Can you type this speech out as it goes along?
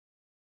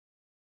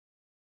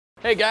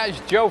Hey guys,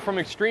 Joe from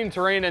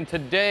ExtremeTerrain, and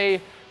today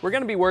we're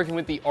going to be working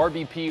with the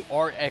RBP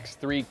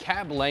RX3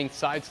 cab length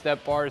side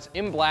step bars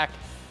in black,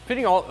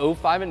 fitting all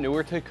 05 and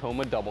newer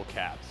Tacoma double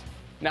cabs.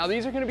 Now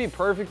these are going to be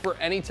perfect for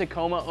any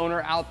Tacoma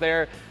owner out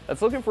there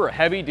that's looking for a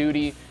heavy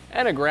duty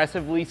and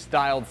aggressively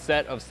styled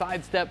set of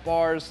side step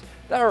bars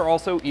that are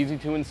also easy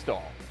to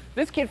install.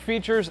 This kit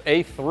features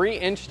a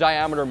 3-inch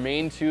diameter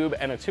main tube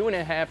and a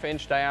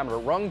 2.5-inch diameter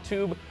rung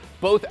tube,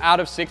 both out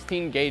of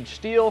 16 gauge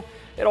steel.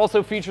 It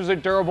also features a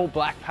durable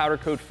black powder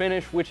coat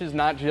finish, which is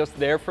not just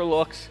there for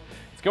looks.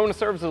 It's going to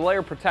serve as a layer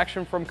of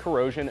protection from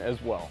corrosion as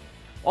well.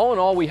 All in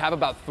all, we have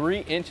about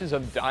 3 inches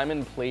of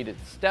diamond plated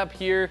step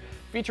here,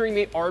 featuring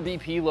the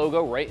RBP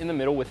logo right in the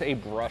middle with a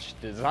brushed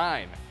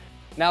design.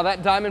 Now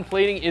that diamond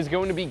plating is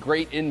going to be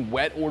great in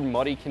wet or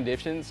muddy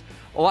conditions,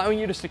 allowing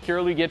you to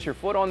securely get your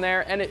foot on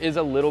there, and it is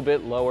a little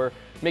bit lower,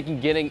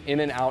 making getting in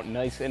and out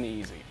nice and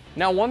easy.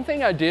 Now one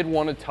thing I did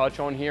want to touch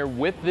on here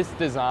with this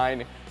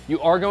design, you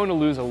are going to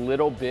lose a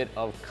little bit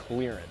of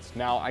clearance.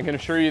 Now I can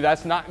assure you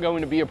that's not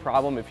going to be a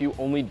problem if you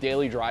only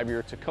daily drive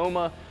your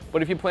Tacoma,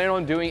 but if you plan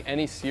on doing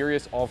any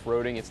serious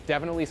off-roading, it's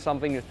definitely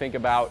something to think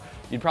about.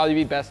 You'd probably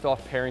be best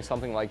off pairing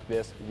something like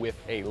this with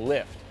a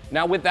lift.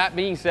 Now with that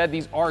being said,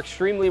 these are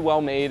extremely well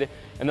made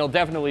and they'll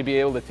definitely be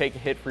able to take a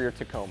hit for your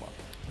Tacoma.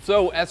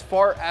 So as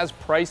far as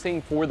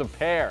pricing for the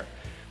pair,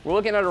 we're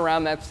looking at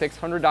around that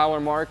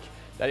 $600 mark.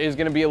 That is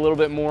going to be a little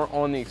bit more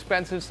on the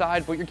expensive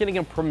side, but you're getting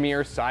a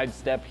premier side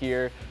step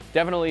here.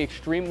 Definitely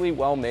extremely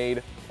well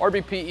made.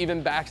 RBP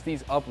even backs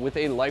these up with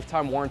a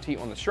lifetime warranty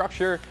on the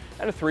structure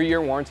and a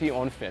 3-year warranty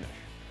on finish.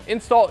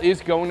 Install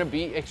is going to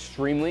be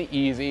extremely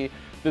easy.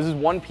 This is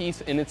one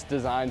piece in its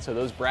design, so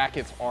those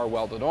brackets are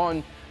welded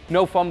on.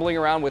 No fumbling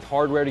around with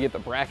hardware to get the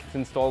brackets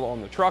installed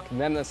on the truck, and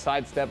then the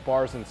side step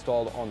bars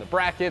installed on the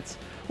brackets,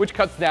 which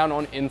cuts down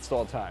on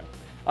install time.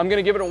 I'm going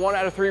to give it a 1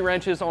 out of 3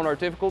 wrenches on our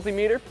difficulty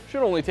meter.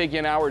 Should only take you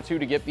an hour or two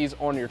to get these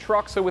on your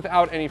truck, so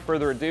without any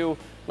further ado,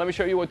 let me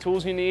show you what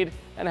tools you need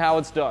and how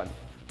it's done.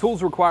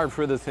 Tools required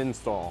for this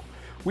install.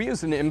 We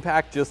use an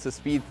impact just to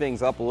speed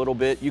things up a little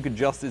bit. You could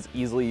just as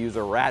easily use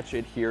a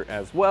ratchet here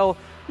as well.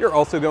 You're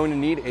also going to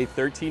need a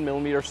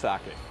 13mm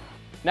socket.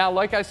 Now,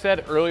 like I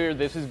said earlier,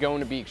 this is going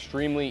to be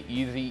extremely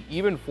easy,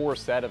 even for a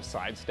set of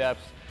side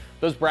steps.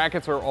 Those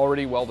brackets are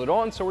already welded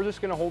on, so we're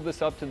just going to hold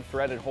this up to the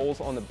threaded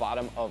holes on the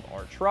bottom of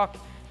our truck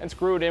and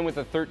screw it in with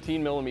the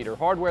 13mm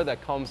hardware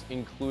that comes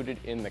included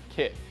in the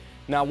kit.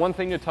 Now, one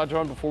thing to touch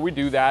on before we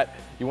do that,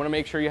 you want to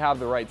make sure you have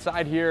the right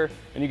side here,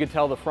 and you can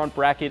tell the front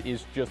bracket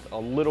is just a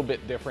little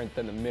bit different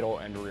than the middle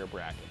and rear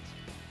brackets.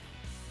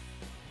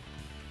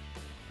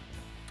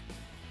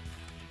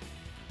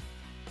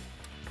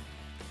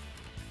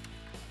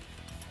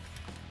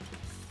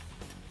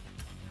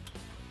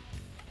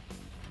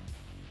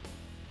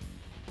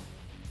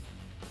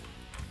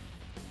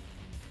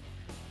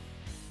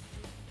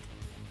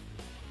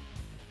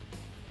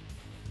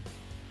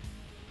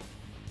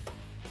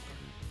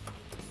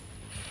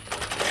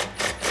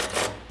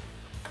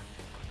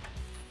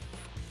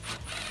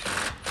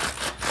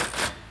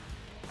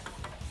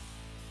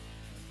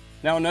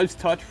 Now, a nice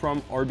touch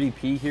from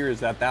RBP here is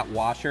that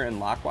washer and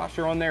lock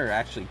washer on there are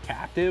actually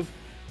captive,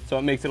 so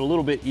it makes it a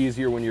little bit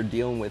easier when you're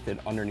dealing with it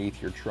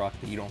underneath your truck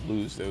that you don't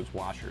lose those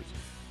washers.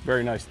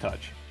 Very nice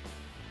touch.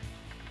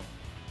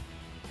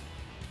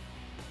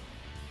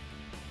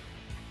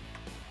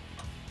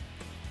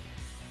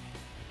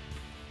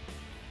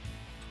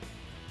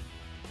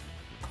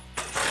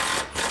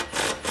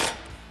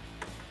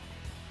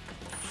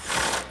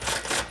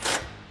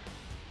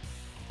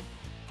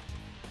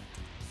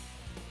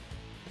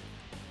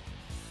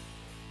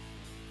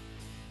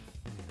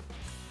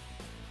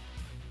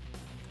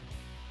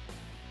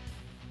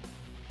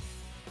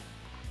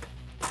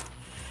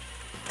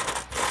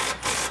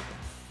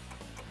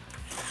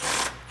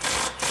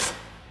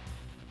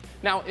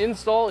 Now,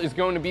 install is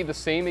going to be the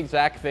same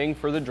exact thing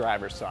for the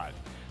driver's side.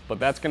 But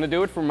that's going to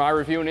do it for my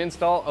review and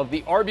install of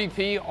the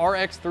RBP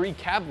RX3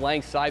 cab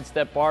length side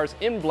step bars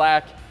in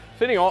black,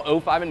 fitting all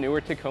 05 and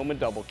newer Tacoma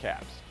double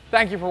cabs.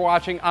 Thank you for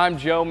watching. I'm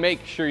Joe.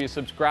 Make sure you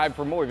subscribe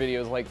for more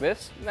videos like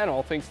this and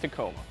all things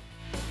Tacoma.